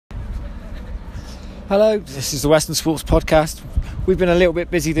Hello, this is the Western Sports Podcast. We've been a little bit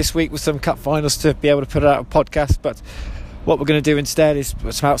busy this week with some cup finals to be able to put out a podcast, but what we're going to do instead is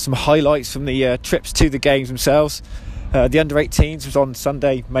put out some highlights from the trips to the games themselves. The under-18s was on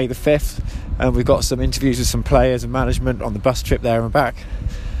Sunday, May the 5th, and we've got some interviews with some players and management on the bus trip there and back.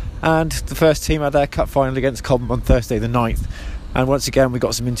 And the first team had their cup final against Cobham on Thursday the 9th. And once again, we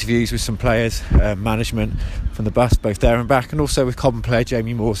got some interviews with some players, management from the bus, both there and back, and also with Cobham player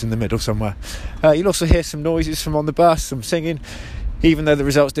Jamie Moores in the middle somewhere. You'll also hear some noises from on the bus, some singing, even though the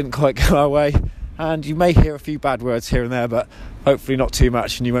results didn't quite go our way. And you may hear a few bad words here and there, but hopefully not too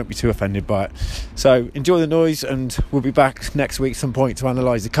much, and you won't be too offended by it. So enjoy the noise, and we'll be back next week at some point to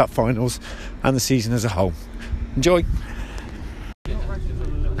analyse the cup finals and the season as a whole. Enjoy.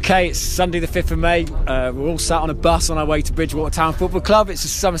 Okay, it's Sunday the 5th of May. We're all sat on a bus on our way to Bridgwater Town Football Club. It's the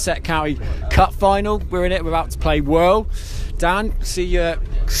Somerset County Cup final. We're in it. We're about to play Whirl. Dan, see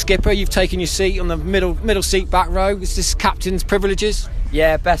skipper, you've taken your seat on the middle seat, back row. Is this captain's privileges?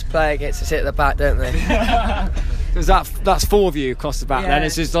 Yeah, best player gets to sit at the back, don't they? That's four of you across the back. Yeah. Then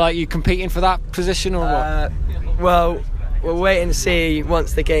is this like you competing for that position or what? Well, we're waiting to see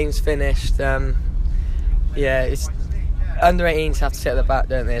once the game's finished. It's under 18s have to sit at the back,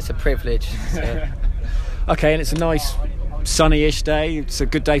 don't they? It's a privilege. So. Okay, and it's a nice sunny-ish day. It's a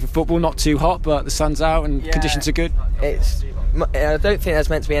good day for football. Not too hot, but the sun's out and conditions are good. I don't think there's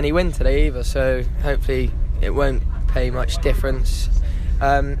meant to be any wind today either, so hopefully it won't pay much difference.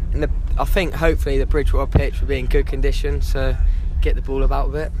 I think hopefully the Bridgwater pitch will be in good condition, so get the ball about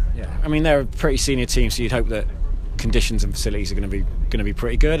a bit. Yeah, I mean they're a pretty senior team, so you'd hope that conditions and facilities are going to be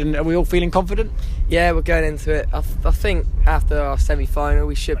pretty good. And are we all feeling confident? Yeah, we're going into it. I think after our semi-final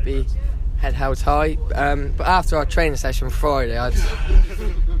we should be head held high. But after our training session Friday,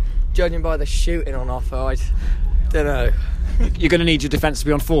 judging by the shooting on offer, I don't know. You're going to need your defence to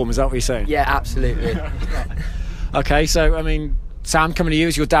be on form. Is that what you're saying? Yeah, absolutely. Okay, so I mean, Sam, coming to you,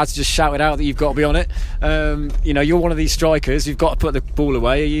 as your dad's just shouted out that you've got to be on it. You're one of these strikers. You've got to put the ball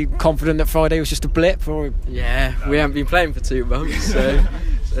away. Are you confident that Friday was just a blip? Or? Yeah, we haven't been playing for 2 months, so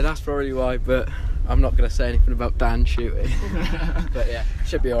that's probably why. But I'm not going to say anything about Dan shooting. But yeah,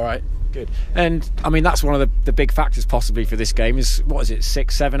 should be all right. Good. And I mean, that's one of the big factors possibly for this game is,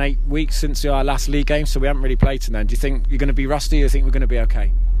 6, 7, 8 weeks since our last league game, so we haven't really played to then. Do you think you're going to be rusty, or do you think we're going to be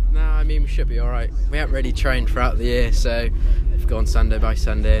okay? No, I mean, we should be alright. We haven't really trained throughout the year, so we've gone Sunday by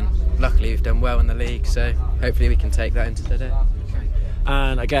Sunday, and luckily we've done well in the league, so hopefully we can take that into today.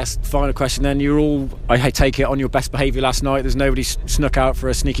 And I guess final question then, you're all, I take it, on your best behaviour last night. There's nobody snuck out for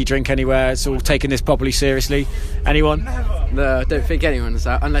a sneaky drink anywhere. It's all taking this properly seriously. Anyone? No, I don't think anyone's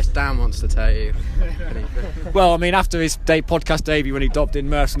out, unless Dan wants to tell you. Well, I mean, after his podcast debut when he dobbed in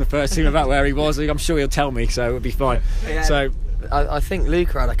Merce in the first team about where he was, I'm sure he'll tell me, so it'll be fine. Yeah. So I think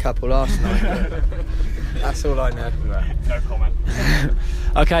Luca had a couple last night. That's all I know. No comment.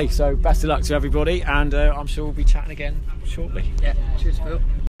 Okay, so best of luck to everybody, and I'm sure we'll be chatting again shortly. Yeah, cheers, Phil.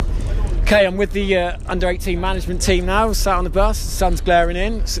 Okay, I'm with the under-18 management team now, sat on the bus, sun's glaring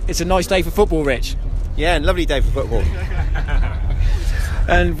in. It's a nice day for football, Rich. Yeah, and lovely day for football.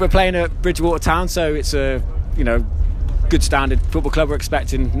 And we're playing at Bridgwater Town, so it's a good standard football club. We're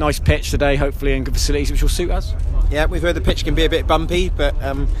expecting nice pitch today, hopefully, and good facilities which will suit us. Yeah, we've heard the pitch can be a bit bumpy, but it's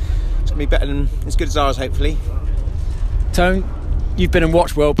going to be better than as good as ours, hopefully. Tone, you've been and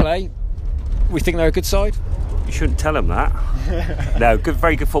watched Whirl play. We think they're a good side? You shouldn't tell them that. No,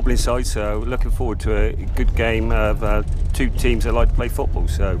 very good footballing side, so looking forward to a good game of 2 teams that like to play football,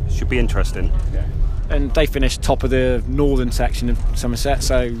 so it should be interesting. Yeah. And they finished top of the northern section of Somerset,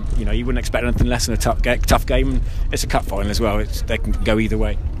 so you wouldn't expect anything less than a tough game. It's a cup final as well. They can go either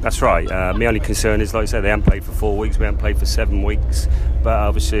way. That's right. My only concern is, like I said, they haven't played for 4 weeks. We haven't played for 7 weeks, but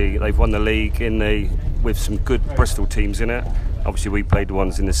obviously they've won the league with some good Bristol teams in it. Obviously we played the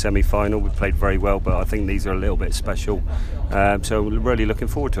ones in the semi-final. We played very well, but I think these are a little bit special. So really looking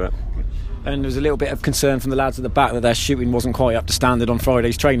forward to it. And there was a little bit of concern from the lads at the back that their shooting wasn't quite up to standard on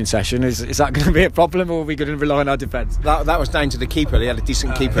Friday's training session. Is that going to be a problem, or are we going to rely on our defence? That was down to the keeper. They had a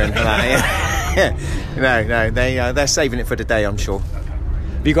decent keeper in for that. Yeah. No, they're saving it for today, I'm sure.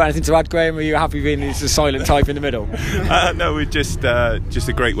 Have you got anything to add, Graham? Are you happy being the silent type in the middle? No, we're just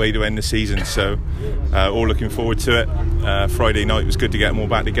a great way to end the season. So all looking forward to it. Friday night was good to get them all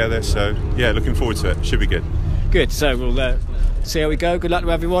back together. So yeah, looking forward to it. Should be good. Good. So we'll see how we go. Good luck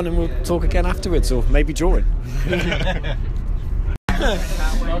to everyone, and we'll talk again afterwards, or maybe drawing.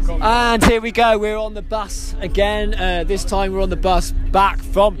 And here we go, we're on the bus again. This time we're on the bus back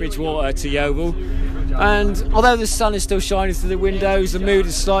from Bridgwater to Yeovil, and although the sun is still shining through the windows, the mood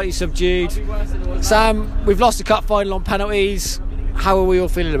is slightly subdued. Sam, we've lost the cup final on penalties. How are we all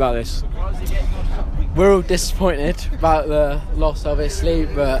feeling about this? we're all disappointed about the loss, obviously,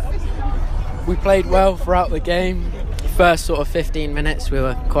 but we played well throughout the game. First sort of 15 minutes we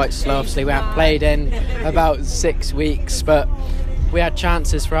were quite slow. Obviously we hadn't played in about 6 weeks, but we had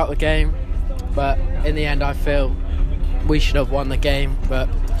chances throughout the game. But in the end I feel we should have won the game, but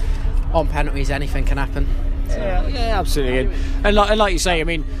on penalties anything can happen. Yeah, absolutely. And like you say, I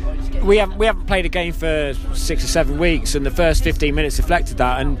mean, we haven't played a game for 6 or 7 weeks, and the first 15 minutes reflected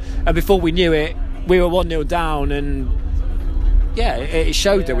that, and before we knew it we were 1-0 down, and yeah, it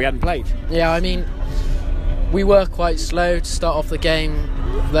showed that we hadn't played. Yeah, I mean, we were quite slow to start off the game.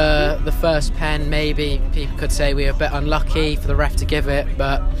 The first pen, maybe people could say we were a bit unlucky for the ref to give it,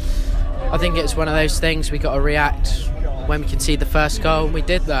 but I think it's one of those things we got to react when we concede the first goal, and we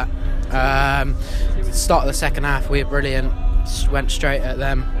did that. Start of the second half we were brilliant, went straight at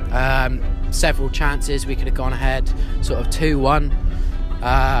them. Several chances we could have gone ahead, sort of 2-1,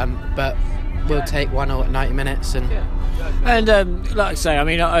 but we'll take 1-0 at 90 minutes. And like I say, I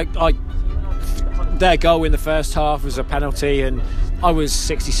mean, I their goal in the first half was a penalty, and I was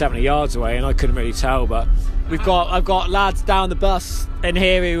 60-70 yards away and I couldn't really tell, but I've got lads down the bus in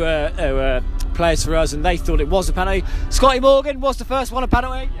here who are players for us, and they thought it was a penalty. Scotty Morgan was the first one a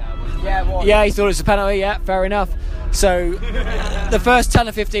penalty. Yeah, he thought it was a penalty. Yeah, fair enough. So the first 10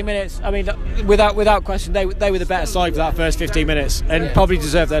 or 15 minutes, I mean, without question, they were the better side for that first 15 minutes, and probably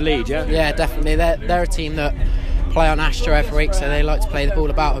deserved their lead. Yeah, definitely. They're a team that play on Astro every week, so they like to play the ball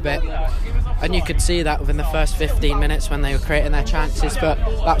about a bit. And you could see that within the first 15 minutes when they were creating their chances, but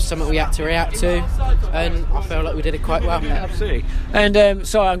that was something we had to react to, and I feel like we did it quite well. Yeah, absolutely. And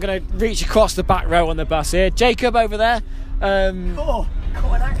sorry, I'm going to reach across the back row on the bus here. Jacob over there.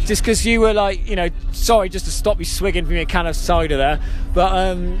 Just because you were like, you know, sorry, just to stop you swigging from your can of cider there, but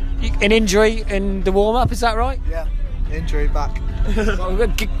an injury in the warm-up, is that right? Yeah, injury back.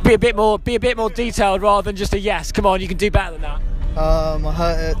 Be a bit more detailed rather than just a yes. Come on, you can do better than that. I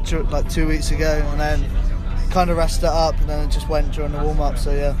hurt it like 2 weeks ago, and then kind of rested it up, and then it just went during the warm-up.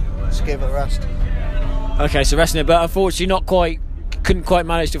 So yeah, just gave it a rest. Okay, so resting it, but unfortunately couldn't quite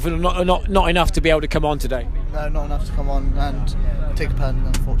manage to, not enough to be able to come on today. No, not enough to come on and take a pen,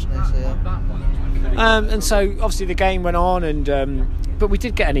 unfortunately. So yeah. And so obviously the game went on, and but we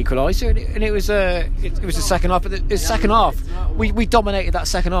did get an equaliser, and it was the second half. But the second half, we dominated that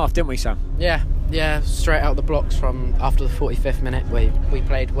second half, didn't we, Sam? Yeah, straight out the blocks from after the 45th minute. We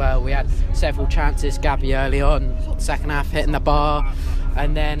played well. We had several chances. Gabby early on, second half hitting the bar,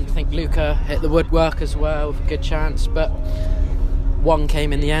 and then I think Luca hit the woodwork as well with a good chance. But one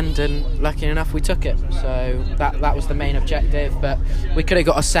came in the end, and lucky enough we took it. So that was the main objective. But we could have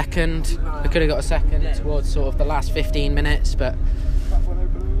got a second. We could have got a second towards sort of the last 15 minutes, but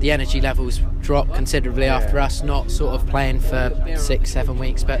the energy levels dropped considerably after us not sort of playing for 6-7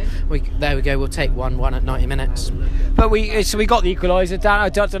 weeks. But there we go. We'll take 1-1 at 90 minutes. But we got the equaliser. Dan, I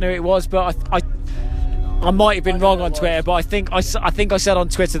don't know who it was, but I might have been wrong on Twitter. But I think I said on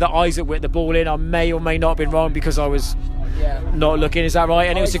Twitter that Isaac whipped the ball in. I may or may not have been wrong because I was not looking. Is that right?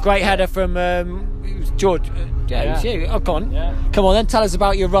 And it was a great header from George. It was you. Oh, come on then, tell us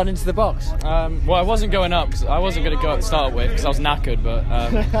about your run into the box. Well, I wasn't going up because I wasn't going to go up to start with because I was knackered, but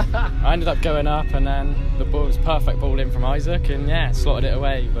I ended up going up, and then the ball was perfect ball in from Isaac, and slotted it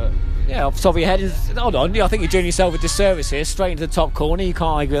away. But yeah, off the top of your head, hold on, I think you're doing yourself a disservice here. Straight into the top corner, you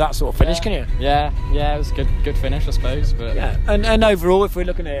can't argue with that sort of finish, can you? Yeah, it was a good finish, I suppose. But yeah, and overall, if we're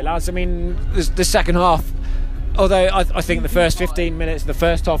looking at it, lads, I mean, the second half, although I think the first 15 minutes, the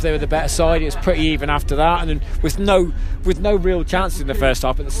first half, they were the better side. It was pretty even after that, and then with no real chances in the first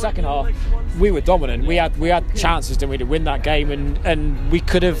half. But the second half, we were dominant. We had chances, didn't we, to win that game, and we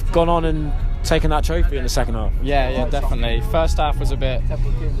could have gone on and taken that trophy in the second half. Yeah, definitely. First half was a bit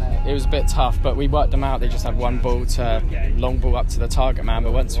tough, but we worked them out. They just had one long ball up to the target man,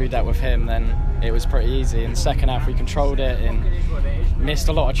 but once we dealt with him, then it was pretty easy. In the second half, we controlled it and missed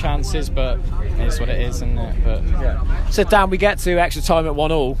a lot of chances, but it's what it is, isn't it? But yeah. So Dan, we get to extra time at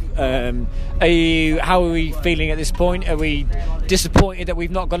 1-1. How are we feeling at this point? Are we disappointed that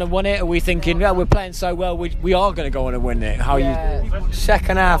we've not gone and won it? Are we thinking, we're playing so well, we are going to go on and win it? How are you?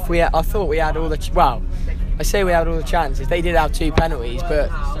 Second half, I thought we had all the I say we had all the chances. They did have 2 penalties,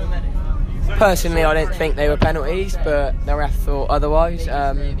 but personally I didn't think they were penalties, but the ref thought otherwise.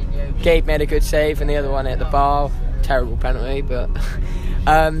 Gabe made a good save, and the other one hit the bar. Terrible penalty, but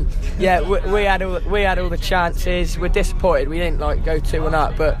we had all the chances. We're disappointed we didn't go 2-1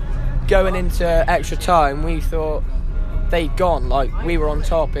 up, but going into extra time we thought they'd gone, we were on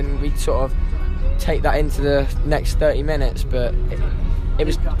top, and we'd sort of take that into the next 30 minutes, but it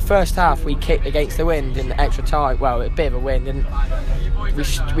was first half we kicked against the wind in extra time. Well, a bit of a wind, and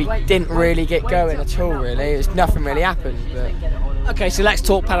we didn't really get going at all. Really, nothing really happened. But Okay, so let's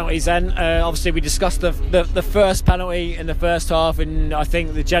talk penalties then. Obviously, we discussed the first penalty in the first half, and I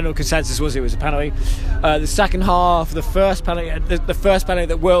think the general consensus was it was a penalty. The second half, the first penalty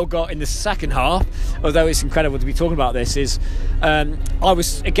that Will got in the second half, although it's incredible to be talking about this, is I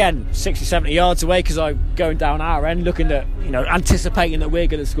was again 60-70 yards away because I'm going down our end, looking at, anticipating that we're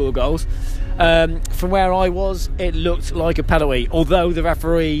going to score goals. From where I was, it looked like a penalty, although the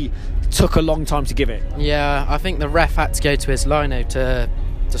referee took a long time to give it. Yeah, I think the ref had to go to his lino to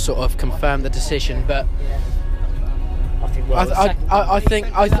sort of confirm the decision, but I think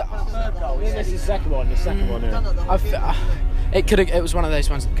this is the second one. It was one of those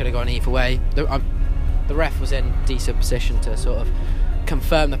ones that could have gone either way. The ref was in decent position to sort of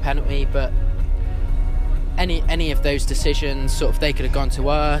confirm the penalty, but any of those decisions, sort of, they could have gone to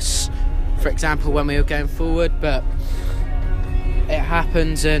us, for example, when we were going forward, but it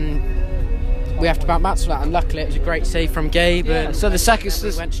happens and we have to bounce for that, and luckily it was a great save from Gabe. Yeah, and so the second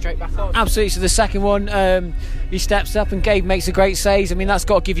we went straight back on. Absolutely. So the second one, he steps up and Gabe makes a great save. I mean, that's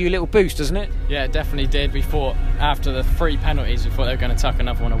got to give you a little boost, doesn't it? Yeah, it definitely did. We thought after the 3 penalties, we thought they were going to tuck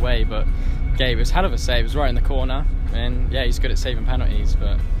another one away, but Gabe, it was hell of a save. It was right in the corner, and yeah, he's good at saving penalties.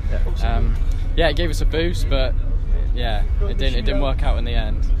 But it gave us a boost, but yeah, it didn't work out in the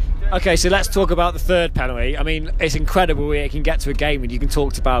end. Okay, so let's talk about the third penalty. I mean, it's incredible where it can get to a game and you can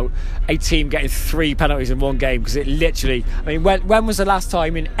talk about a team getting 3 penalties in one game, because it literally, I mean, when was the last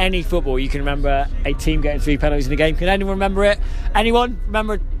time in any football you can remember a team getting 3 penalties in a game? Can anyone remember it? Anyone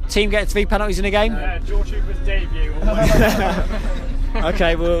remember a team getting 3 penalties in a game? George Hooper's debut.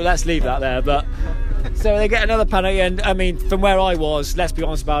 Okay, well, let's leave that there. But so they get another penalty, and I mean, from where I was, let's be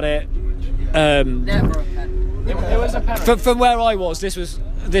honest about it. It was a penalty. From where I was, this was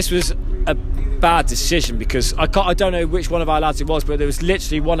a bad decision, because I don't know which one of our lads it was, but there was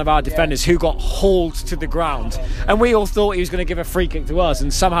literally one of our defenders who got hauled to the ground, and we all thought he was going to give a free kick to us,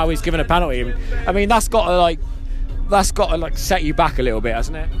 and somehow he's given a penalty. I mean, that's got to set you back a little bit,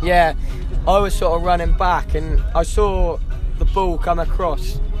 hasn't it? yeah, I was sort of running back and I saw the ball come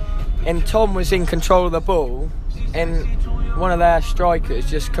across, and Tom was in control of the ball, and one of their strikers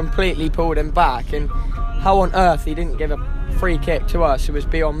just completely pulled him back, and how on earth he didn't give a free kick to us, it was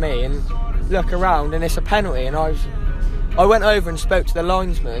beyond me. And look around and it's a penalty, and I went over and spoke to the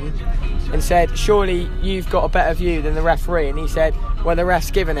linesman and said, surely you've got a better view than the referee, and he said, well, the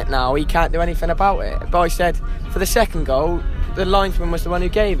ref's given it now, he can't do anything about it. But I said, for the second goal, the linesman was the one who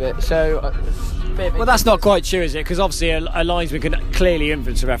gave it, so well, that's not quite true, is it? Because obviously a linesman can clearly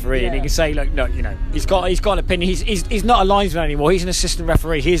influence a referee, and he can say, look, no, he's got an opinion. He's not a linesman anymore. He's an assistant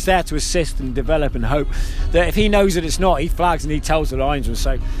referee. He's there to assist and develop and hope that if he knows that it's not, he flags and he tells the linesman.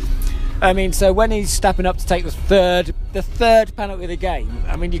 So, I mean, so when he's stepping up to take the third penalty of the game,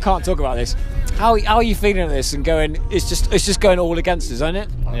 I mean, you can't talk about this. How are you feeling at this and going? It's just going all against us, isn't it?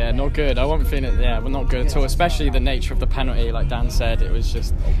 Yeah, not good. I wasn't feeling it. Yeah, we're not good at all. Especially the nature of the penalty, like Dan said, it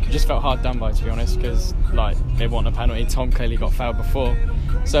just felt hard done by, to be honest, because they want a penalty. Tom clearly got fouled before,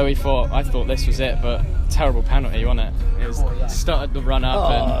 so I thought this was it, but terrible penalty, wasn't it? It was started the run up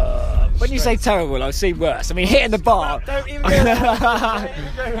and. When you say terrible, I've seen worse. I mean, hitting the bar. Don't even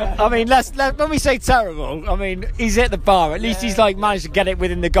I mean, when we say terrible, I mean, he's hit the bar. At least he's managed to get it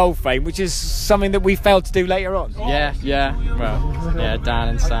within the goal frame, which is something that we failed to do later on. Yeah. Well, yeah, Dan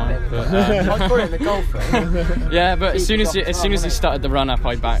and Sam. But, I put it in the goal frame. Yeah, but as soon as he started the run up,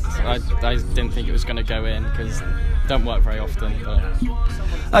 I backed. I didn't think it was going to go in, because it don't work very often. But.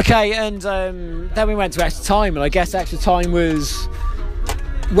 Okay, and then we went to extra time, and I guess extra time was.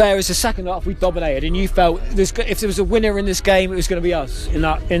 Whereas the second half we dominated, and you felt if there was a winner in this game, it was going to be us in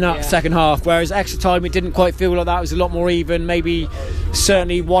that second half. Whereas extra time, it didn't quite feel like that. It was a lot more even. Maybe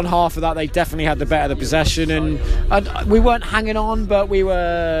certainly one half of that they definitely had the better the possession, and we weren't hanging on, but we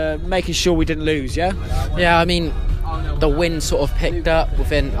were making sure we didn't lose. Yeah. Yeah, I mean, the wind sort of picked up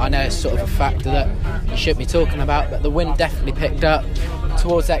within. I know it's sort of a factor that you shouldn't be talking about, but the wind definitely picked up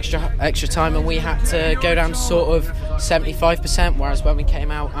towards extra time, and we had to go down to sort of 75%, whereas when we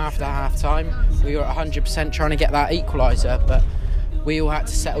came out after half time we were at 100% trying to get that equaliser, but we all had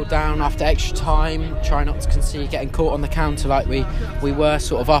to settle down after extra time, try not to concede getting caught on the counter like we were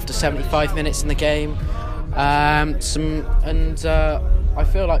sort of after 75 minutes in the game. I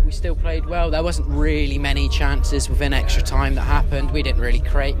feel like we still played well. There wasn't really many chances within extra time that happened. We didn't really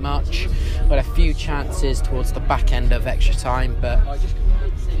create much, but a few chances towards the back end of extra time. But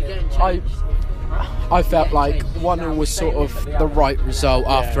I felt like 1-0 was sort of the right result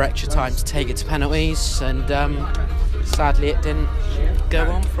after extra time to take it to penalties, and sadly it didn't. go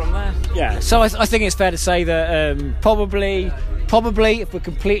on from there. Yeah, so I think it's fair to say that probably, if we're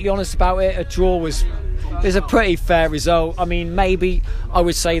completely honest about it, a draw is a pretty fair result. I mean, maybe I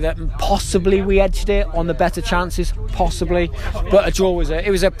would say that possibly we edged it on the better chances, possibly, but a draw was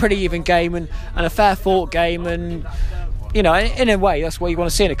a pretty even game and a fair fought game, and you know, in a way, that's what you want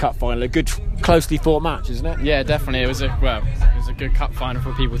to see in a cup final, a good, closely fought match, isn't it? Yeah, definitely. It was a good cup final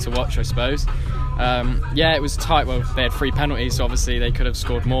for people to watch, I suppose. It was tight. Well, they had 3 penalties, so obviously they could have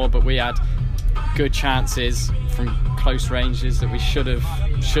scored more, but we had good chances from close ranges that we should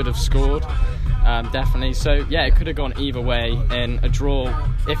have scored. Definitely. So yeah, it could have gone either way. In a draw,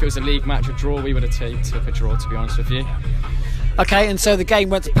 if it was a league match, a draw, we would have took a draw, to be honest with you. Okay, and so the game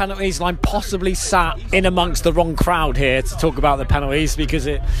went to penalties, and I'm possibly sat in amongst the wrong crowd here to talk about the penalties because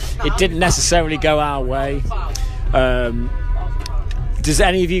it didn't necessarily go our way. Does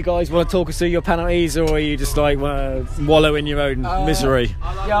any of you guys want to talk us through your penalties, or are you just like want to wallow in your own misery?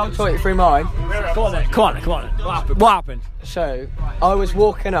 Yeah, I'll talk you through mine. Come on. What happened? So, I was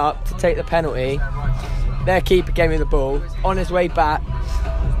walking up to take the penalty. Their keeper gave me the ball. On his way back,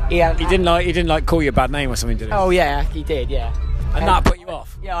 he didn't call you a bad name or something, did he? Oh yeah, he did. Yeah. And that put you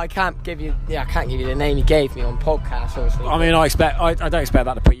off? Yeah, I can't give you the name he gave me on podcast, obviously. I mean, I don't expect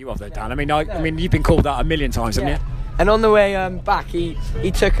that to put you off though, Dan. I mean, you've been called that a million times, haven't you? And on the way back, he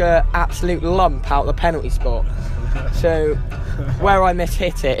took an absolute lump out the penalty spot. So where I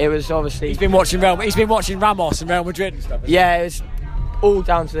mishit it was obviously. He's been watching Ramos and Real Madrid and stuff. Yeah, it was all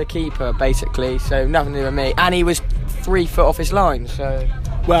down to the keeper basically. So nothing to do with me. And he was 3 foot off his line. So.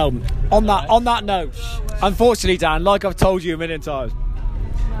 Well, on that note, unfortunately, Dan, like I've told you a million times.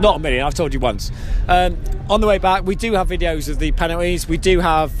 Not a million, I've told you once. On the way back, we do have videos of the penalties. We do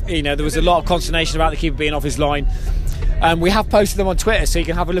have, there was a lot of consternation about the keeper being off his line. We have posted them on Twitter, so you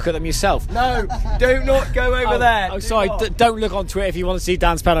can have a look at them yourself. No, do not go over there. Oh, sorry, don't look on Twitter if you want to see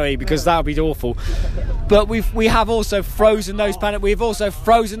Dan's penalty, because that would be awful. But we have also frozen those penalties. We've also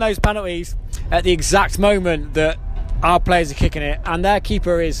frozen those penalties at the exact moment that our players are kicking it, and their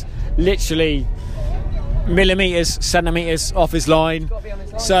keeper is literally centimetres off his line.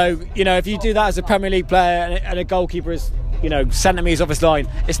 So if you do that as a Premier League player and a goalkeeper is centimetres off his line,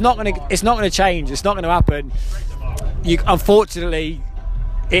 it's not going to change. It's not going to happen. Unfortunately,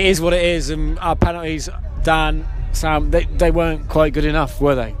 it is what it is, and our penalties, Dan, Sam, they weren't quite good enough,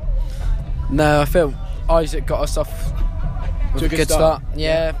 were they? No, I feel Isaac got us off with a good start.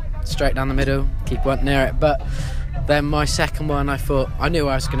 Yeah, straight down the middle, keep one near it, but then my second one, I knew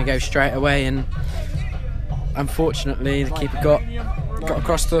I was going to go straight away, and unfortunately the keeper got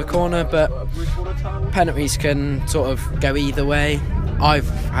across to the corner. But penalties can sort of go either way. I've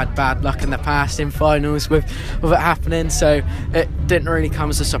had bad luck in the past in finals with it happening, so it didn't really come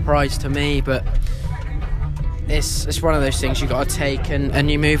as a surprise to me, but it's one of those things you got to take and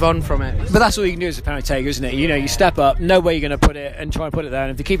you move on from it. But that's all you can do as a penalty taker, isn't it? You step up, know where you're going to put it, and try and put it there.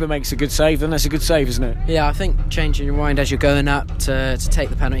 And if the keeper makes a good save, then that's a good save, isn't it? Yeah, I think changing your mind as you're going up to take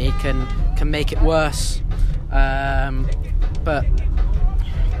the penalty can make it worse. But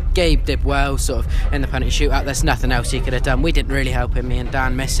Gabe did well, sort of in the penalty shootout. There's nothing else he could have done. We didn't really help him, me and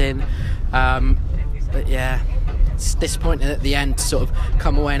Dan missing. But yeah, it's disappointing at the end to sort of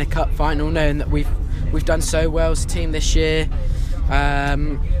come away in a cup final knowing that we've done so well as a team this year.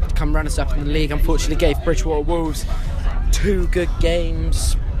 Come runners up in the league. Unfortunately, gave Bridgewater Wolves 2 good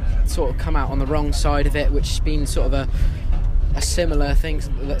games. Sort of come out on the wrong side of it, which has been sort of a similar thing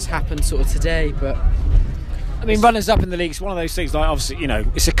that's happened sort of today. But I mean, runners up in the league, it's one of those things, like obviously,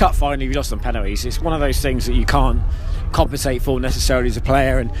 it's a cup final, you lost on penalties. It's one of those things that you can't compensate for necessarily as a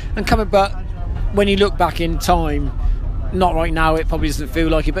player. And coming, but when you look back in time, not right now, it probably doesn't feel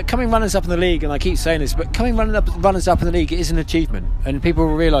like it, but coming runners up in the league, and I keep saying this, but coming runners up in the league, it is an achievement, and people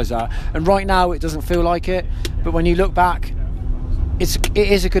will realise that. And right now, it doesn't feel like it, but when you look back, it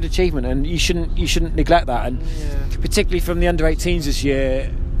is a good achievement, and you shouldn't neglect that. And particularly from the under-18s this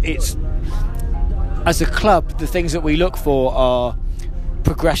year, it's, as a club, the things that we look for are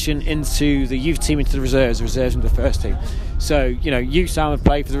progression into the youth team, into the reserves into the first team. So you, Sam, have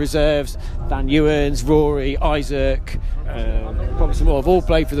played for the reserves. Dan Ewens, Rory, Isaac, probably some more have all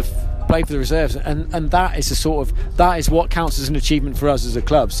played for the reserves, and that is what counts as an achievement for us as a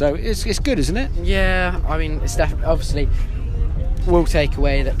club. So it's good, isn't it? Yeah, I mean, it's definitely, obviously we'll take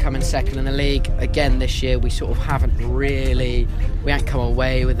away that coming second in the league again this year. We sort of haven't come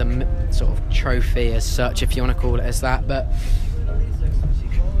away with a sort of trophy as such, if you want to call it as that. But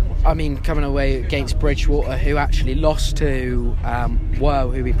I mean, coming away against Bridgewater, who actually lost to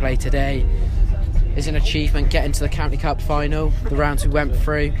who we play today, is an achievement. Getting to the County Cup final, the rounds we went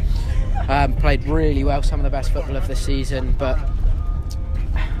through, played really well, some of the best football of the season. But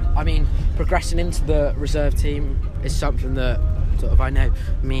I mean, progressing into the reserve team is something that sort of I know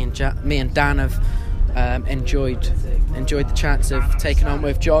me and Dan have enjoyed the chance of taking on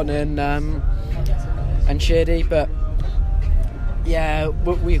with John and Sheardy, but yeah,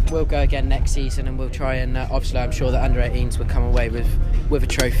 we'll go again next season, and we'll try and obviously I'm sure that under-18s will come away with a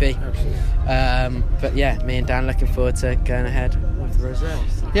trophy. But yeah, me and Dan looking forward to going ahead with the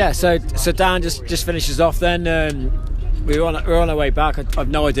reserves. Yeah, so Dan just finishes off then. We're on our way back. I've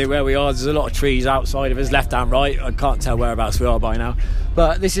no idea where we are. There's a lot of trees outside of us, left and right. I can't tell whereabouts we are by now.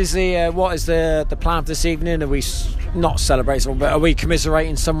 But this is what is the plan for this evening? Are we not celebrating, but are we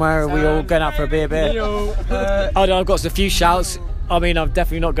commiserating somewhere? Are we all going out for a beer? I've got a few shouts. I mean, I'm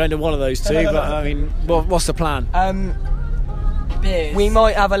definitely not going to one of those two. But I mean, what's the plan? We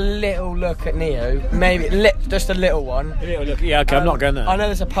might have a little look at Neo, maybe just a little one. A little look. Yeah, okay. I'm not going there. I know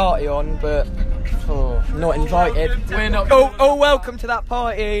there's a party on, but not invited. We're not. Oh, welcome to that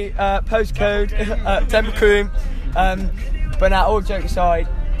party. Postcode Temple Coombe. But now, all jokes aside,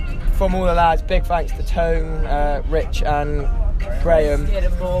 from all the lads, big thanks to Tone, Rich, and Graham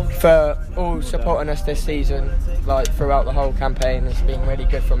for all supporting us this season, like throughout the whole campaign. It's been really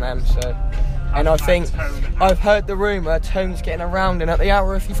good from them. So. And I think I've heard the rumour Tone's getting around in at the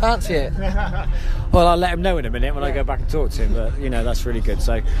hour if you fancy it. Well, I'll let him know in a minute when I go back and talk to him, but that's really good.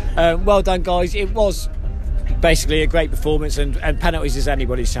 So well done, guys. It was basically a great performance, and penalties is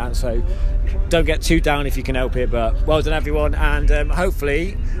anybody's chance, so don't get too down if you can help it. But well done, everyone, and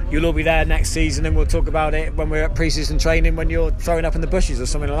hopefully you'll all be there next season, and we'll talk about it when we're at pre-season training, when you're throwing up in the bushes or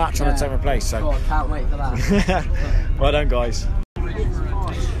something like that, trying to take my place. So God, can't wait for that. Well done, guys.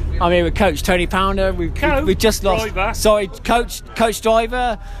 I'm here with Coach Tony Pounder. We just lost. Driver. Sorry, Coach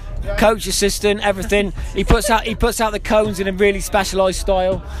Driver, Coach Assistant, everything. He puts out the cones in a really specialised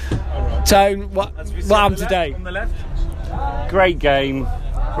style. Tone, what happened today? On the left. Great game.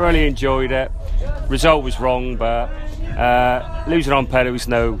 Really enjoyed it. Result was wrong, but losing on penalties,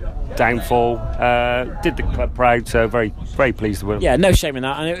 no downfall. Did the club proud, so very, very pleased to win. Yeah, no shame in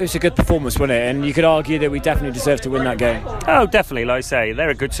that, and it was a good performance, wasn't it? And you could argue that we definitely deserved to win that game. Oh, definitely. Like I say, they're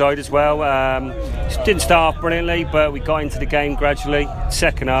a good side as well. Didn't start off brilliantly, but we got into the game gradually.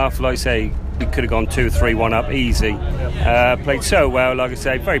 Second half, like I say, we could have gone 2-3-1 up easy. Played so well, like I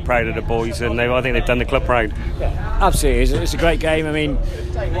say, very proud of the boys, and I think they've done the club proud. Absolutely, it's a great game. I mean,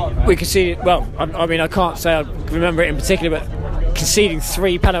 we conceded. Well, I mean, I can't say I remember it in particular, but conceding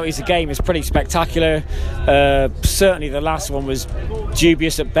 3 penalties a game is pretty spectacular. Certainly the last one was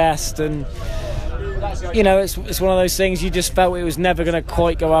dubious at best, and it's one of those things you just felt it was never going to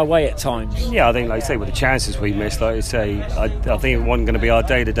quite go our way at times. Yeah, I think, like I say, with the chances we missed, like I say, I think it wasn't going to be our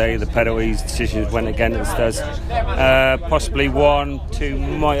day-to-day. The penalties decisions went against us. Possibly 1, 2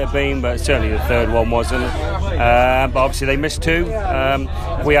 might have been, but certainly the third one wasn't. But obviously they missed 2.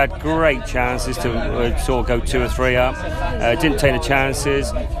 We had great chances to sort of go 2 or 3 up. Didn't take the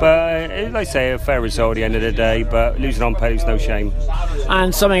chances, but like I say, a fair result at the end of the day. But losing on penalties, no shame.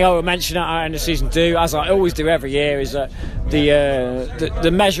 And something I will mention at the end of season 2, as I always do every year, is that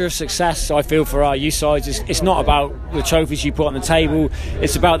the measure of success I feel for our youth sides is it's not about the trophies you put on the table.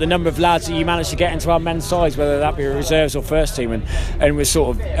 It's about the number of lads that you manage to get into our men's sides, whether that be reserves or first team. And with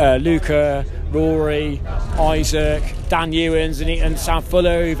sort of Luca, Rory, Isaac, Dan Ewens and Sam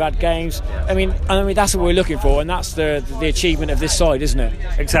Fuller, who've had games. I mean that's what we're looking for, and that's the achievement of this side, isn't it?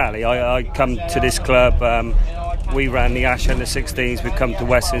 Exactly. I come to this club. We ran the Ash under 16s, we've come to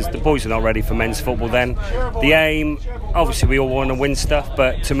Westlands. The boys are not ready for men's football then. The aim, obviously we all want to win stuff,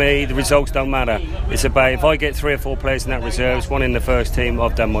 but to me the results don't matter. It's about if I get 3 or 4 players in that reserves, 1 in the first team,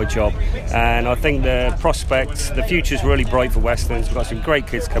 I've done my job. And I think the prospects, the future's really bright for Westlands. We've got some great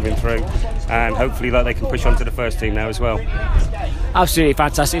kids coming through, and hopefully they can push on to the first team now as well. Absolutely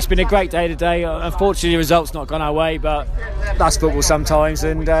fantastic. It's been a great day today. Unfortunately the result's not gone our way, but that's football sometimes,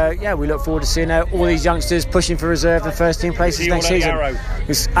 and we look forward to seeing all these youngsters pushing for reserve and first team places next season.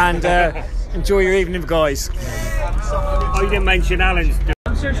 And enjoy your evening, guys. Oh, you didn't mention Alan's.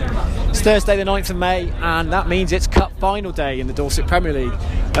 It's Thursday the 9th of May, and that means it's cup final day in the Dorset Premier League.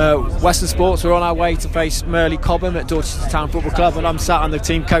 Western Sports, we're on our way to face Merley Cobham at Dorchester Town Football Club, and I'm sat on the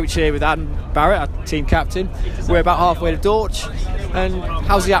team coach here with Adam Barrett, our team captain. We're about halfway to Dorch. And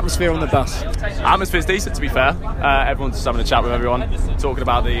how's the atmosphere on the bus? Atmosphere's decent, to be fair. Everyone's just having a chat with everyone, talking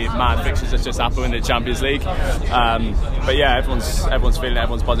about the mad fixtures that's just happened in the Champions League. But yeah, everyone's feeling it,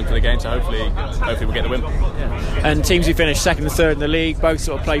 everyone's buzzing for the game, so hopefully we'll get the win. And teams who finished 2nd and 3rd in the league both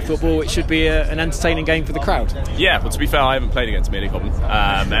sort of play football. It should be an entertaining game for the crowd. Yeah, well, to be fair, I haven't played against Merley Cobham.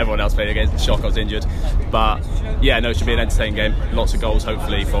 Everyone else played against. Shock, I was injured. But yeah, no, it should be an entertaining game. Lots of goals,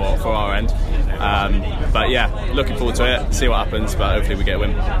 hopefully, for our end. But yeah, looking forward to it, see what happens, but hopefully we get a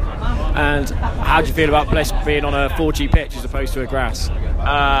win. And how do you feel about Bliss being on a 4G pitch as opposed to a grass?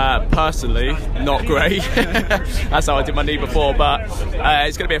 Personally, not great. That's how I did my knee before, but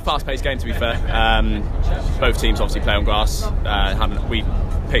it's going to be a fast-paced game, to be fair. Both teams obviously play on grass. We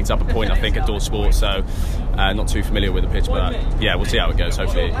picked up a point, I think, at Dawes Sports, so not too familiar with the pitch, but yeah, we'll see how it goes.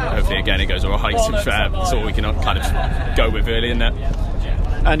 Hopefully again, it goes all right. That's all we can kind of go with, really, isn't it?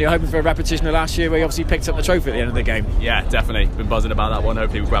 And you're hoping for a repetition of last year where you obviously picked up the trophy at the end of the game. Yeah, definitely. Been buzzing about that one.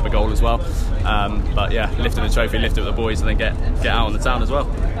 Hopefully we'll grab a goal as well. But yeah, lifting the trophy, lift it with the boys, and then get out on the town as well.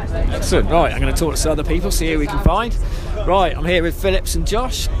 Excellent. Right, I'm going to talk to some other people, see who we can find. Right, I'm here with Phillips and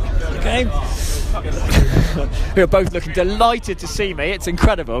Josh. Okay. Who are both looking delighted to see me. It's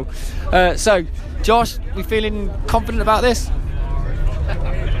incredible. So, Josh, we feeling confident about this?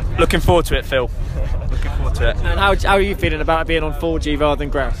 Looking forward to it, Phil. Looking forward to it. And how are you feeling about it being on 4G rather than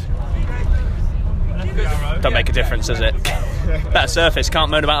grass? Don't make a difference, does it? Better surface,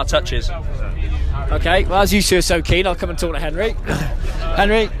 can't moan about our touches. Okay, well, as you two are so keen, I'll come and talk to Henry.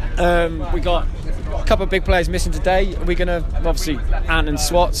 Henry, we got a couple of big players missing today. Are we going to, obviously, Ant and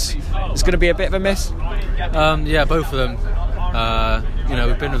Swats, it's going to be a bit of a miss? Yeah, both of them.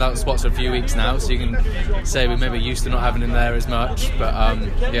 We've been without Swats for a few weeks now, so you can say we're maybe used to not having him there as much. But and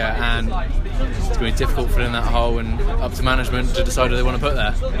it's going to be difficult filling that hole, and up to management to decide who they want to put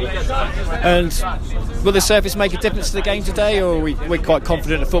there. And will the surface make a difference to the game today, or are we're quite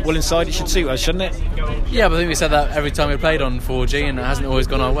confident the football inside it should suit us, shouldn't it? Yeah, but I think we said that every time we played on 4G, and it hasn't always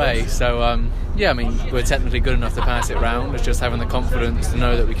gone our way. So we're technically good enough to pass it round. It's just having the confidence to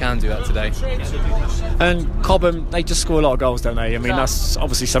know that we can do that today. And Cobham, they just score a lot of goals, don't they? I mean, that's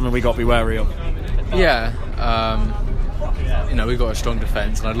obviously something we've got to be wary of. Yeah, we've got a strong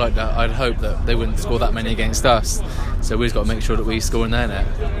defence, and I'd hope that they wouldn't score that many against us. So we've got to make sure that we score in their net.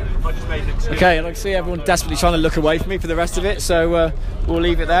 Okay, and I can see everyone desperately trying to look away from me for the rest of it, so we'll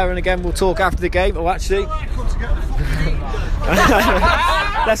leave it there, and again we'll talk after the game. Oh, actually,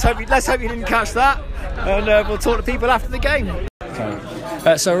 let's hope you didn't catch that, and we'll talk to people after the game.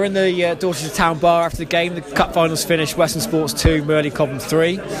 Okay. So we're in the Dorchester Town Bar after the game. The cup finals finished. Western Sports 2, Merley Cobham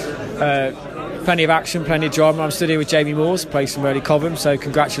 3. Plenty of action, plenty of drama. I'm stood here with Jamie Moores, plays for Merley Cobham, so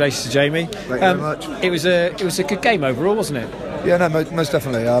congratulations to Jamie. Thank you very much. It was a good game overall, wasn't it? Yeah, no, most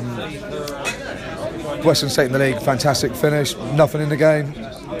definitely. Western State in the league, fantastic finish. Nothing in the game.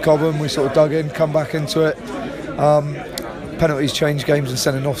 Cobham, we sort of dug in, come back into it. Penalties change games and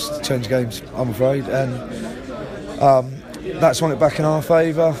sending offs change games, I'm afraid, and that swung it back in our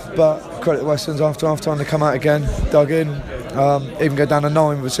favour. But credit the Westerns, after half time they come out again, dug in, even go down to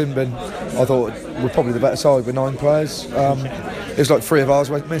 9 with Sinbin. I thought we're probably the better side with 9 players. It's like 3 of ours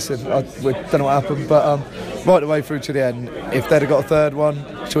went missing. We don't know what happened, but right the way through to the end, if they'd have got a third one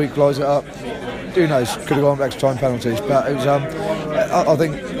to equalise it up, who knows, could have gone for extra time penalties. But it was, I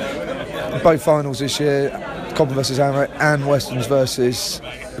think both finals this year, Cobham versus Hammer and Westerns versus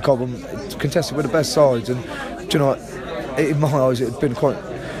Cobham, contested with the best sides. And do you know what, in my eyes it had been quite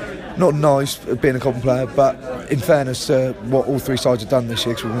not nice being a Cobham player, but in fairness to what all 3 sides have done this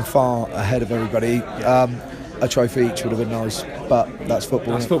year, because we've been far ahead of everybody, a trophy each would have been nice, but that's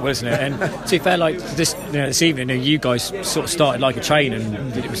football. That's football, isn't it? And to be fair, like this evening, you guys sort of started like a train,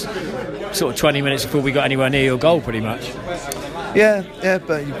 and it was sort of 20 minutes before we got anywhere near your goal, pretty much. Yeah,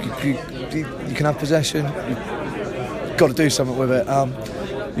 but you can have possession. You've got to do something with it.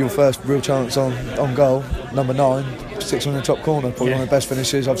 Your first real chance on goal, number 9, 6 on the top corner, probably one of the best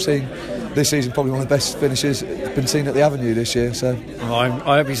finishes I've seen this season, probably one of the best finishes been seen at the Avenue this year. So I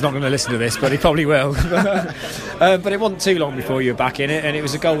hope he's not going to listen to this, but he probably will. But it wasn't too long before you were back in it, and it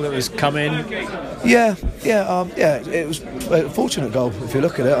was a goal that was coming. Yeah. It was a fortunate goal if you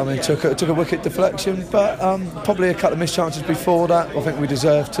look at it. I mean, it took a wicket deflection, but probably a couple of missed chances before that. I think we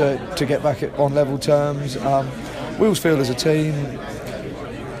deserved to get back on level terms. We always feel as a team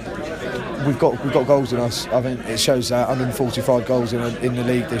we've got goals in us. I think it shows that 145 goals in the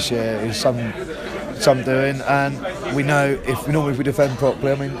league this year is some doing, and we know if we defend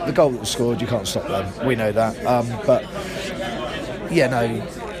properly. I mean, the goal that was scored, you can't stop them. We know that. But yeah,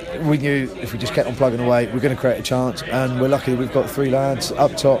 no, we knew if we just kept on plugging away, we're going to create a chance, and we're lucky we've got 3 lads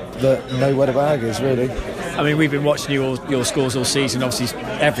up top that know where the bag is, really. I mean, we've been watching your scores all season. Obviously,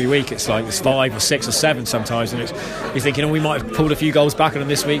 every week it's 5 or 6 or 7 sometimes, and you're thinking, we might have pulled a few goals back on them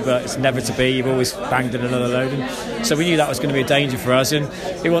this week, but it's never to be. You've always banged in another load, and so we knew that was going to be a danger for us. And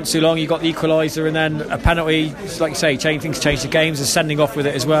it wasn't too long. You got the equaliser, and then a penalty. Like you say, change the games, and sending off with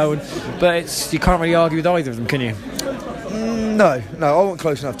it as well. But you can't really argue with either of them, can you? No, I wasn't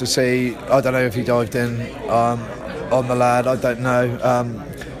close enough to see. I don't know if he dived in on the lad. I don't know.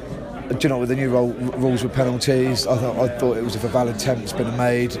 do you know, with the new rules with penalties, I thought it was if a valid attempt's been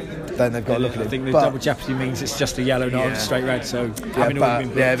made, then they've got to look at it. I think the double jeopardy means it's just a yellow, not a straight red. So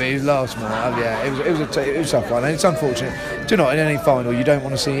but his last minute, it was a tough one, and it's unfortunate. Do you know, in any final, you don't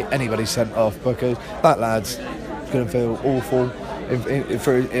want to see anybody sent off, because that lad's going to feel awful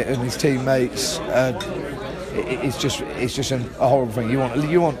for his teammates. It's just a horrible thing.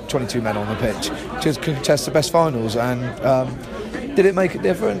 You want 22 men on the pitch to contest the best finals, and did it make a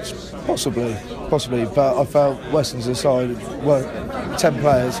difference? Possibly, but I felt Western's side were 10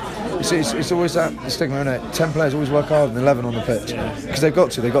 players. It's always that stigma, isn't it? 10 players always work hard and 11 on the pitch, because they've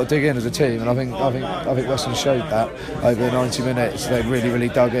got to dig in as a team, and I think Western showed that over the 90 minutes. They really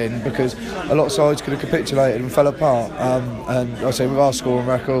dug in, because a lot of sides could have capitulated and fell apart. And I say with our scoring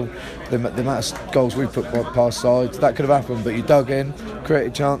record, the amount of goals we put past sides, that could have happened. But you dug in,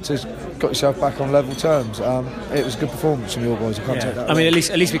 created chances, got yourself back on level terms. It was a good performance from your boys. I can't take that. I mean, at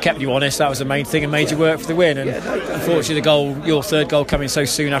least we kept you honest. That was the main thing, and made you work for the win. And unfortunately, your third goal coming so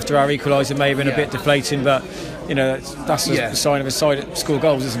soon after our equaliser may have been a bit deflating, but you know that's a sign of a side that score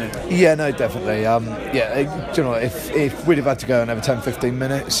goals, isn't it? Yeah, no, definitely. Do you know, if we'd have had to go another 10-15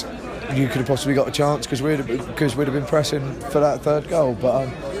 minutes, you could have possibly got a chance, because we'd have been pressing for that third goal. But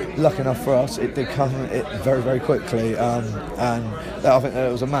lucky enough for us, it did come very quickly, and I think that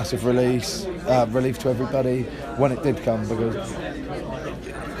it was a massive relief to everybody when it did come, because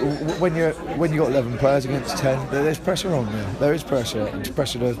when you got 11 players against 10, there's pressure on you. There is pressure. It's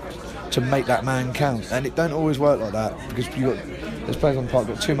pressure to make that man count, and it don't always work like that, because there's players on the park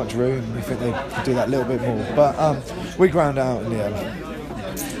got too much room. You think they could do that a little bit more, but we ground out in the end.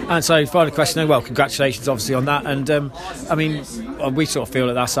 And so, final question. Well, congratulations, obviously, on that. And I mean, we sort of feel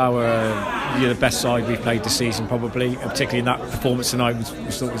that that's our the best side we've played this season, probably. Particularly in that performance tonight, we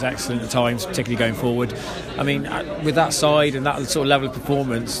thought was excellent at times, particularly going forward. I mean, with that side and that sort of level of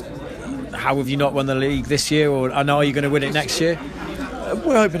performance, how have you not won the league this year, and are you going to win it next year?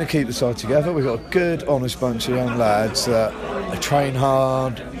 We're hoping to keep the side together. We've got a good, honest bunch of young lads that train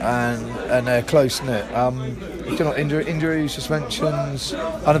hard and they're close knit. Injuries, suspensions,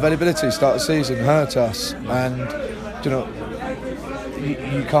 unavailability start of the season hurt us, and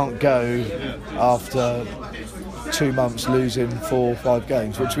you can't go after 2 months losing 4 or 5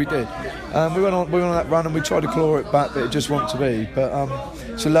 games, which we did. We went on that run and we tried to claw it back, but it just wasn't to be. But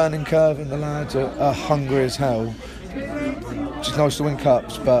it's a learning curve, and the lads are hungry as hell. It's nice to win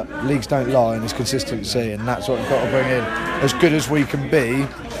cups, but leagues don't lie, and it's consistency, and that's what we've got to bring in. As good as we can be,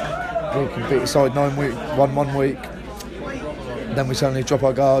 we can beat a side 1 week, then we suddenly drop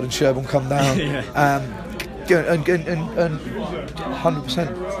our guard and Sherborne come down. And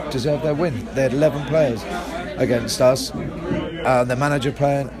 100% deserve their win. They had 11 players against us, the manager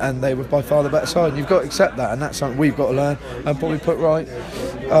playing, and they were by far the better side. And you've got to accept that, and that's something we've got to learn and probably put right.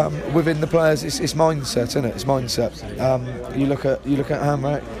 Within the players, it's mindset, isn't it? It's mindset. You look at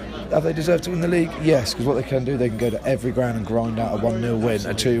Hamrack. Have they deserved to win the league? Yes, because what they can do, they can go to every ground and grind out a 1-0 win,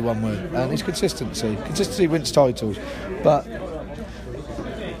 a 2-1 win, and it's consistency. Consistency wins titles, but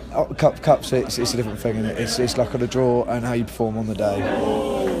cups, it's a different thing, isn't it? It's like on a draw and how you perform on the day.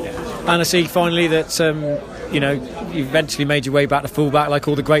 And I see finally that you eventually made your way back to fullback like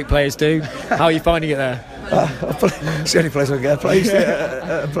all the great players do. How are you finding it there? It's the only place I can get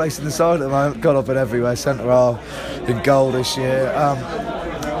a place in the side at the moment. God, I've been everywhere. Centre half, in goal this year.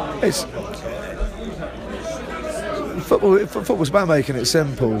 It's football's about making it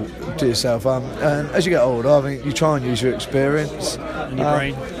simple to yourself. And as you get older, I mean, you try and use your experience and your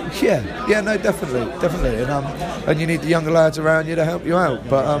brain. Yeah, no, definitely. And you need the younger lads around you to help you out.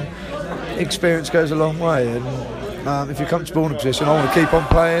 But experience goes a long way. And if you're comfortable in a position, I want to keep on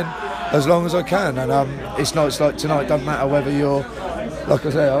playing as long as I can. And it's like tonight. It doesn't matter whether you're, like I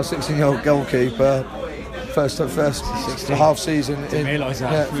say, our 16-year-old goalkeeper. First half season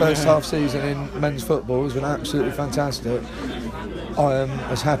half season in men's football has been absolutely fantastic. I am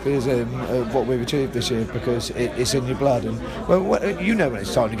as happy as him at what we've achieved this year, because it's in your blood, and you know when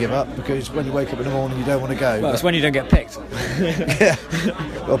it's time to give up, because when you wake up in the morning you don't want to go. Well, it's when you don't get picked. Yeah.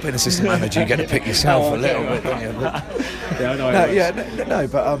 Well, being assistant manager, you get to pick yourself a little bit, don't you? But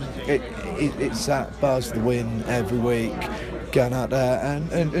it's that buzz, the win every week, going out there and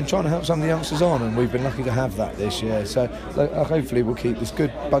trying to help some of the youngsters on, and we've been lucky to have that this year. So hopefully we'll keep this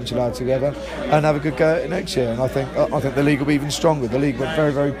good bunch of lads together and have a good go at it next year. And I think the league will be even stronger. The league went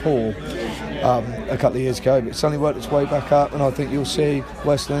very, very poor a couple of years ago, but it's suddenly worked its way back up, and I think you'll see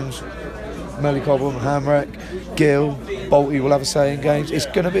Westlands, Melly Cobham, Hamrack, Gill, Balti will have a say in games. It's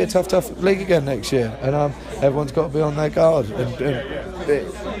going to be a tough league again next year, and everyone's got to be on their guard, and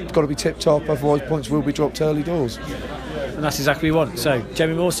it's got to be tip top, otherwise points will be dropped early doors. and that's exactly what we want. So,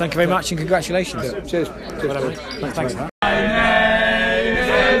 Jamie Moores, thank you very much and congratulations. Yeah, cheers. Whatever. Thanks.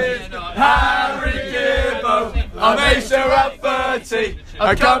 Harry Gibbo, I'm Asia at 30.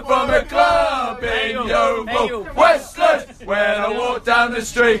 I come from a club in Yeovil, Westland. When I walk down the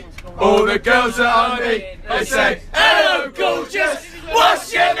street, all the girls that I meet, they say, "Hello, gorgeous,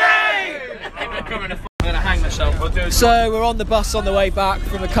 what's your name?" I'm going to hang myself. So we're on the bus on the way back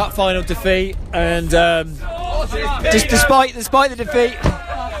from a cup final defeat, and just despite the defeat,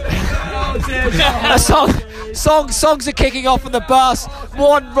 songs are kicking off on the bus.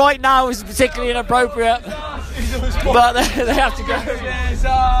 One right now is particularly inappropriate, but they have to go.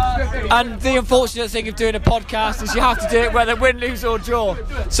 And the unfortunate thing of doing a podcast is you have to do it whether win, lose or draw.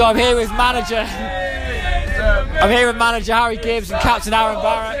 So I'm here with manager Harry Gibbs and captain Aaron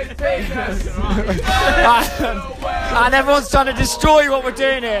Barrett. And everyone's trying to destroy what we're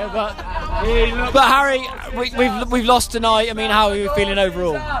doing here, but Harry, we've lost tonight. I mean, how are you feeling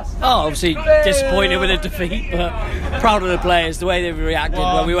overall? Obviously disappointed with the defeat, but proud of the players, the way they reacted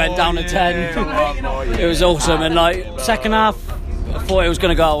when we went down to 10. It was awesome, and like second half, I thought it was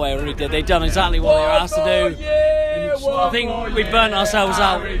going to go away. I really did. They'd done exactly what they were asked to do. And I think we burnt ourselves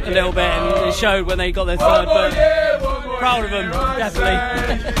out a little bit, and it showed when they got their third. But proud of them, definitely.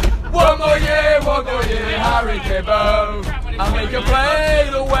 One more year, Harry Gibbo, and we can play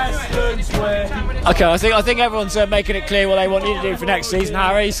the Westlands way. Okay, I think everyone's making it clear what they want you to do for next season,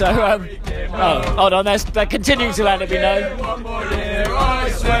 Harry. So, hold on, they're continuing to let it be known. One more year, I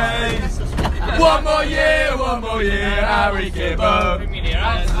swear. One more year, Harry Gibbo.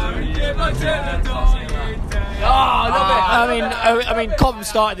 I mean, Cobham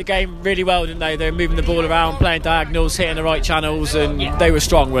started the game really well, didn't they? They were moving the ball around, playing diagonals, hitting the right channels, and they were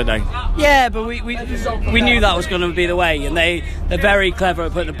strong, weren't they? Yeah, but we knew that was going to be the way, and they're very clever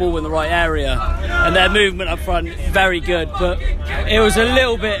at putting the ball in the right area, and their movement up front very good. But it was a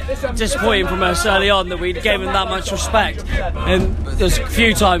little bit disappointing from us early on that we gave them that much respect, and there's a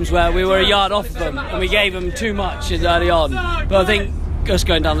few times where we were a yard off of them and we gave them too much early on. But I think us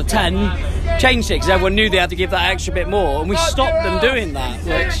going down to 10 changed it, because everyone knew they had to give that extra bit more, and we stopped them doing that,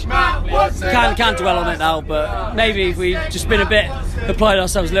 which can't dwell on it now, but maybe if we just been applied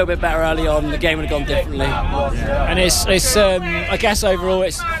ourselves a little bit better early on, the game would have gone differently. And it's I guess overall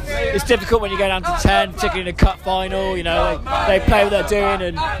it's difficult when you go down to 10, particularly in a cup final. You know, they play what they're doing,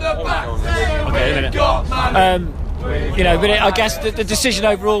 and okay, a minute. But I guess the decision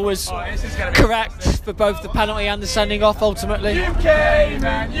overall was correct for both the penalty and the sending off ultimately.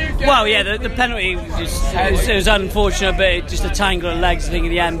 Well, yeah, the penalty was unfortunate, but it just a tangle of legs, I think,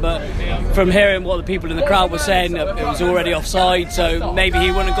 in the end. But from hearing what the people in the crowd were saying, it was already offside, so maybe he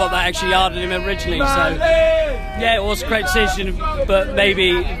wouldn't have got that extra yard in him originally. So yeah, it was a great decision, but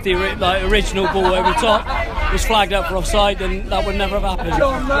maybe if the original ball over the top was flagged up for offside, then that would never have happened.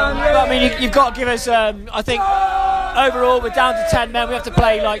 I mean, you've got to give us, I think, overall we're down to 10 men. We have to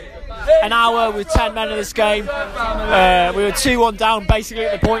play like an hour with 10 men in this game. We were 2-1 down basically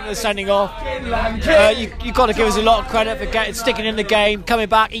at the point of the sending off. You've got to give us a lot of credit for sticking in the game, coming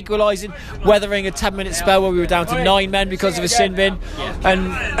back, equalising, weathering a 10-minute spell where we were down to 9 men because of a sin bin,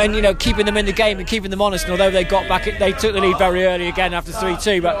 and keeping them in the game and keeping them honest. And although they got back, they took the lead very early again after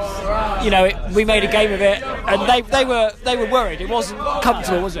 3-2. But we made a game of it, and they were worried. It wasn't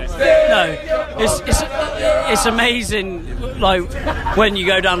comfortable, was it? No, it's amazing. Like when you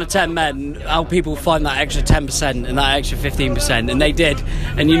go down to 10 men, how people find that extra 10% and that extra 15%, and they did.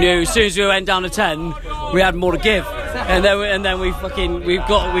 And you knew as soon as we went down to 10, we had more to give, and then we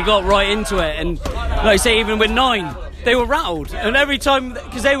got right into it. And like I say, even with 9, they were rattled, and every time,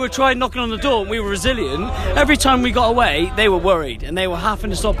 because they were trying knocking on the door and we were resilient, every time we got away they were worried, and they were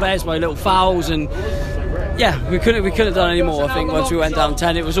having to stop players by little fouls. And yeah, we couldn't have done any more. I think once we went down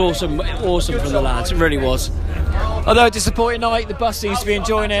 10, it was awesome from the lads. It really was. Although a disappointing night, the bus seems to be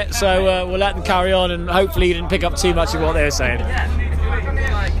enjoying it, so we'll let them carry on, and hopefully you didn't pick up too much of what they were saying.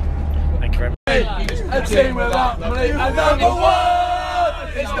 Thank you very much. A team without money, and number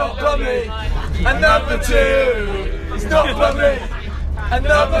 1 is not Plumley, and number 2 is not Plumley, and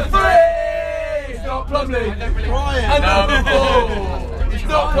number 3 is not Plumley, and number 4 is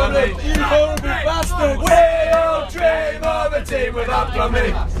not Plumley. You horrible bastard! We all dream of a team without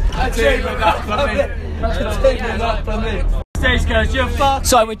Plumley, a team without Plumley.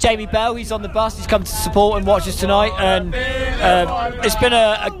 So I'm with Jamie Bell. He's on the bus. He's come to support and watch us tonight, and it's been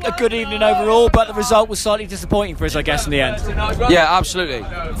a good evening overall, but the result was slightly disappointing for us, I guess, in the end. Yeah, absolutely.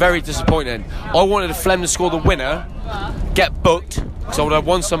 Very disappointing. I wanted Flem to score the winner, get booked, because I would have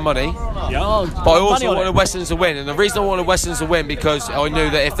won some money. Yeah, but I also wanted Westlands to win, and the reason I wanted Westlands to win because I knew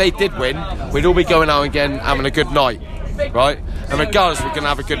that if they did win, we'd all be going out again having a good night. right? And regardless, we're going to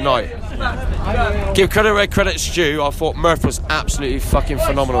have a good night. Give credit where credit's due. I thought Murph was absolutely fucking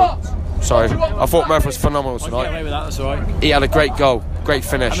phenomenal. Sorry, I thought Murph was phenomenal tonight. Get away with that, that's all right. He had a great goal, great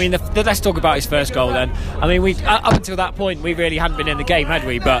finish. I mean, let's talk about his first goal then. I mean, we up until that point, we really hadn't been in the game, had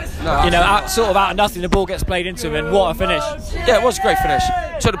we? But, you know, sort of out of nothing, the ball gets played into him, and what a finish. Yeah, it was a great finish.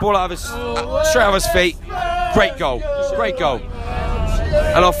 Took the ball out of his, straight out of his feet. Great goal, great goal.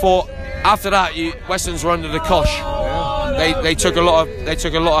 And I thought, after that, Westlands were under the cosh. They took a lot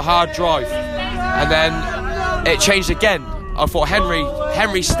of hard drive, and then it changed again. I thought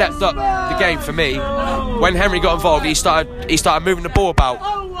Henry stepped up the game for me. When Henry got involved, he started moving the ball about.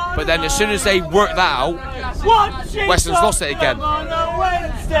 But then as soon as they worked that out, Westlands lost it again.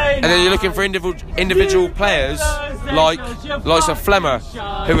 And then you're looking for individual players like some Flemmer,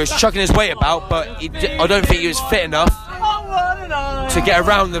 who was chucking his weight about, but I don't think he was fit enough to get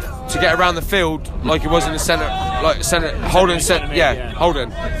around the field like he was in the centre, Holden.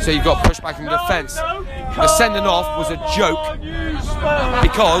 So you got pushed back in the defence. The sending off was a joke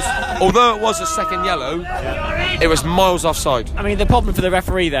because although it was a second yellow, it was miles offside. I mean, the problem for the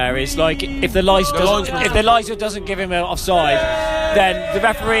referee there is, like, if the linesman doesn't give him an offside, then the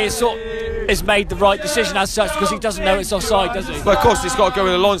referee has made the right decision as such, because he doesn't know it's offside, does he? Well, of course he's got to go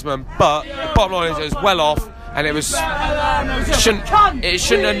with the linesman, but the bottom line is it was well off. And it shouldn't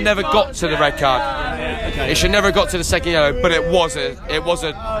have never got to the red card. It should never have got to the second yellow, but it was a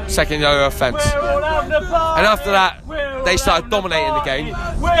second yellow offence. And after that, they started dominating the game.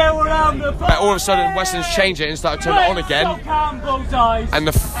 But all of a sudden, Westlands changed it and started turning it on again. And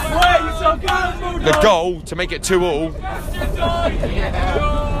the goal to make it 2-2.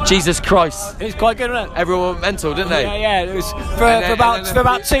 Jesus Christ! It was quite good, wasn't it? Everyone went mental, didn't they? Yeah. It was for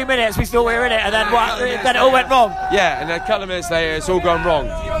about 2 minutes. We thought we were in it, and then it all went wrong. Yeah, and then a couple of minutes later, it's all gone wrong.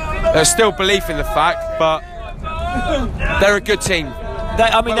 There's still belief in the fact, but they're a good team.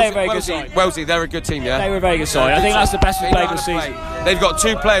 They're a very good side. Wellesley, they're a good team, yeah? They were a very good side. I think that's the best we've played this season. They've got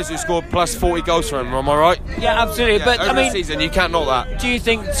 2 players who scored plus 40 goals for them, am I right? Yeah, absolutely. Yeah, but over I mean, the season, you can't knock that. Do you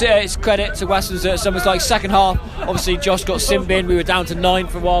think it's credit to Westlands that something's like second half? Obviously, Josh got sin bin. We were down to 9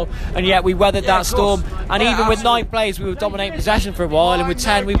 for a while, and yet we weathered that storm. And even with 9 players, we were dominating possession for a while, and with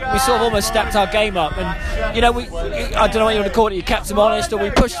 10, we sort of almost stepped our game up. And you know, I don't know what you want to call it. You kept them honest, or we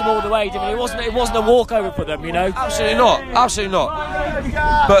pushed them all the way. Didn't we? It wasn't a walkover for them, you know. Absolutely not.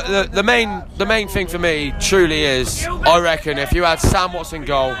 But the main thing for me truly is, I reckon if you had Sam Watson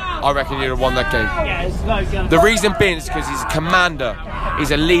goal, I reckon you'd have won that game. The reason being is because he's a commander,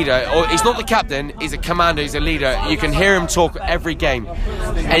 he's a leader, or he's not the captain, he's a commander, he's a leader. You can hear him talk every game,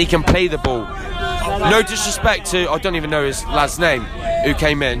 and he can play the ball. No disrespect to, I don't even know his lad's name who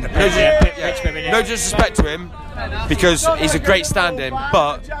came in. No disrespect to him, because he's a great stand-in,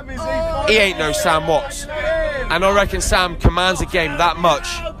 but he ain't no Sam Watts. And I reckon Sam commands a game that much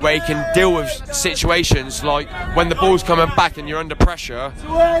where he can deal with situations like when the ball's coming back and you're under pressure,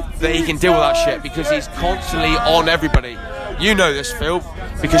 that he can deal with that shit, because he's constantly on everybody. You know this, Phil,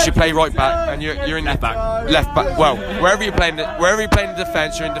 because you play right back and you're in left back. Well, wherever you're playing the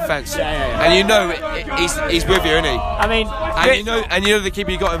defence, you're in defence. And you know he's with you, isn't he? I mean, and you know the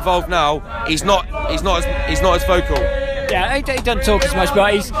keeper you got involved now. He's not as vocal. Yeah, he doesn't talk as much,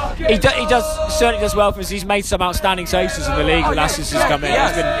 but he certainly does well for us. He's made some outstanding saves in the league. Since he's come in,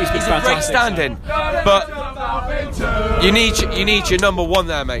 he's been fantastic. A great stand-in, but you need your number 1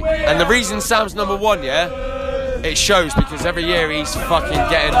 there, mate. And the reason Sam's number 1, it shows, because every year he's fucking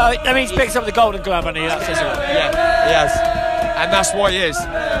getting. I mean, he's picked up the Golden Glove, hasn't he? That's it. Yeah, he has. And that's why he is.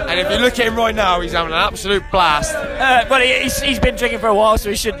 And if you look at him right now, he's having an absolute blast. Well, he's been drinking for a while, so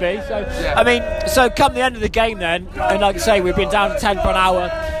he should be. So, yeah. I mean, so come the end of the game then, and like I say, we've been down to 10 for an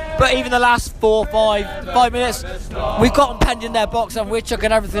hour. But even the last 5 minutes, we've got them penned in their box and we're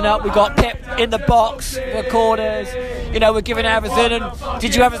chucking everything up. We've got Pip in the box for corners. You know, we're giving it everything. And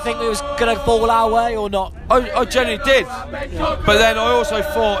did you ever think it was going to fall our way or not? I genuinely did. But then I also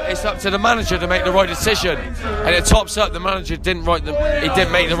thought it's up to the manager to make the right decision. And it tops up, the manager didn't make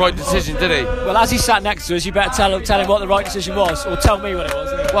the right decision, did he? Well, as he sat next to us, you better tell him what the right decision was, or tell me what it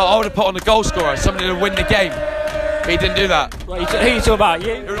was. Well, I would have put on the goal scorer, somebody to win the game. But he didn't do that. Who are you talking about?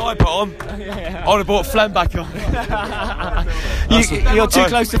 You? Who did I put on? I would have brought Flem back on. You're too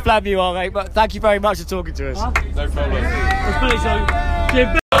close to Flem, you are, mate. But thank you very much for talking to us. No problem.